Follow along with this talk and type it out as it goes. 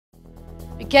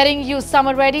Getting you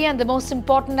summer ready, and the most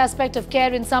important aspect of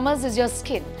care in summers is your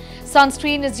skin.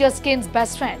 Sunscreen is your skin's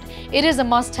best friend. It is a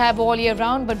must-have all year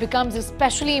round, but becomes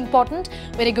especially important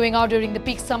when you're going out during the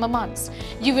peak summer months.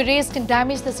 UV rays can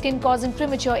damage the skin, causing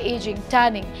premature aging,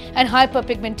 tanning and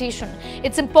hyperpigmentation.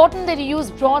 It's important that you use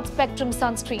broad-spectrum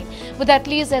sunscreen with at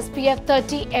least SPF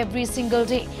 30 every single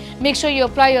day. Make sure you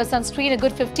apply your sunscreen a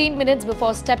good 15 minutes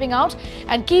before stepping out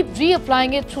and keep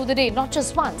reapplying it through the day, not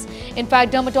just once. In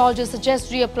fact, dermatologists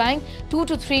suggest reapplying 2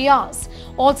 to 3 hours.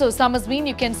 Also, summers mean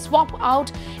you can swap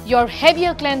out your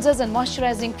heavier cleansers and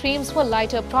moisturizing creams for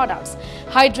lighter products.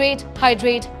 Hydrate,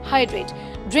 hydrate, hydrate.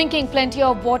 Drinking plenty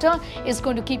of water is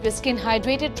going to keep your skin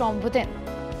hydrated from within.